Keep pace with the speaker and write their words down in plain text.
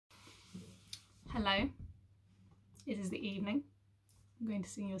Hello, it is the evening. I'm going to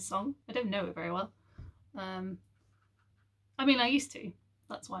sing you a song. I don't know it very well. I mean, I used to.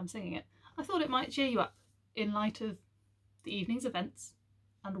 That's why I'm singing it. I thought it might cheer you up in light of the evening's events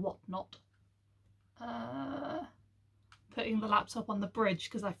and whatnot. Putting the laptop on the bridge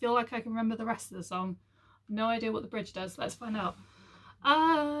because I feel like I can remember the rest of the song. No idea what the bridge does. Let's find out.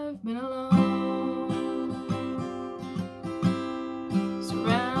 I've been alone,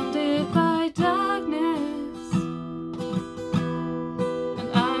 surrounded by darkness,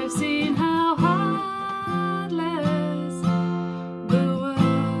 and I've seen how heartless the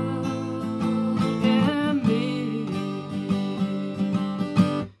world can be,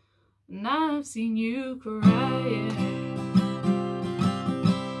 and I've seen you crying.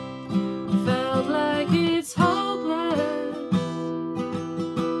 Felt like it's hopeless.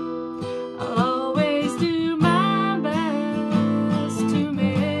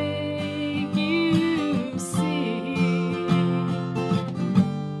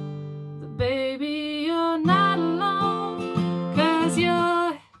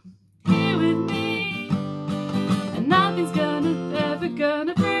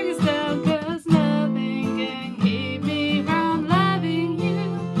 Gonna bring us down, 'cause nothing can keep me from loving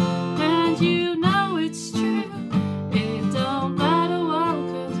you, and you know it's true. It don't matter what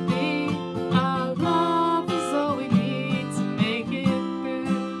could be, our love is all we need to make it through.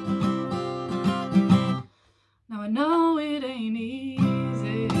 Now I know it ain't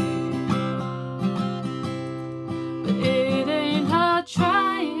easy, but it ain't hard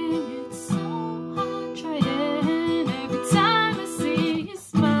trying. It's so hard trying every time.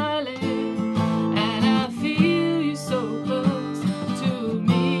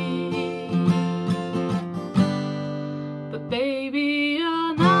 Baby,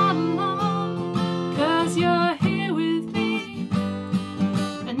 you're not alone, 'cause you're here with me,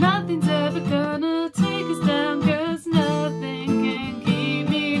 and nothing's ever gonna take us down, 'cause nothing can keep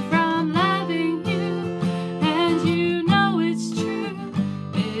me from loving you, and you know it's true.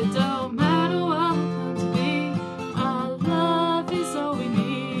 It don't matter what comes to be, our love is all we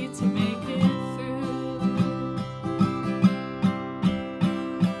need to make it through.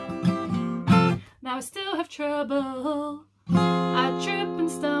 Now I still have trouble, I trip and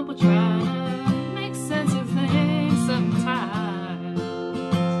stumble trying to make sense of things sometimes.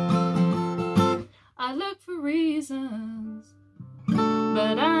 I look for reasons,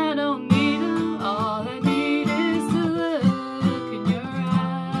 but I don't need them. All I need is to look in your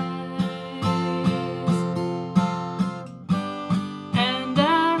eyes, and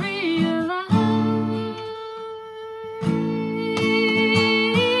I realize,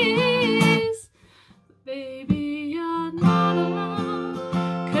 baby, you're not alone,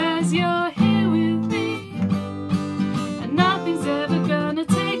 'cause you're here with me, and nothing's ever gonna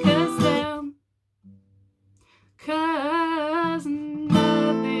take us down, 'cause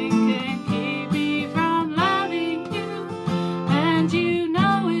nothing can keep me from loving you, and you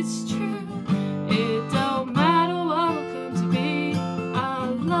know it's true. It don't matter what will come to be, our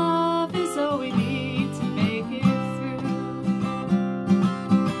love is all we need to make it through,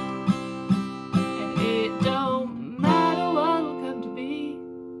 and it don't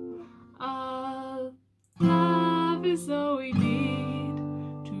is all we need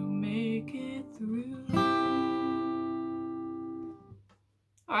to make it through.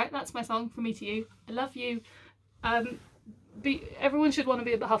 Alright, that's my song from me to you. I love you. Everyone should want to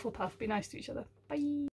be a Hufflepuff. Be nice to each other. Bye.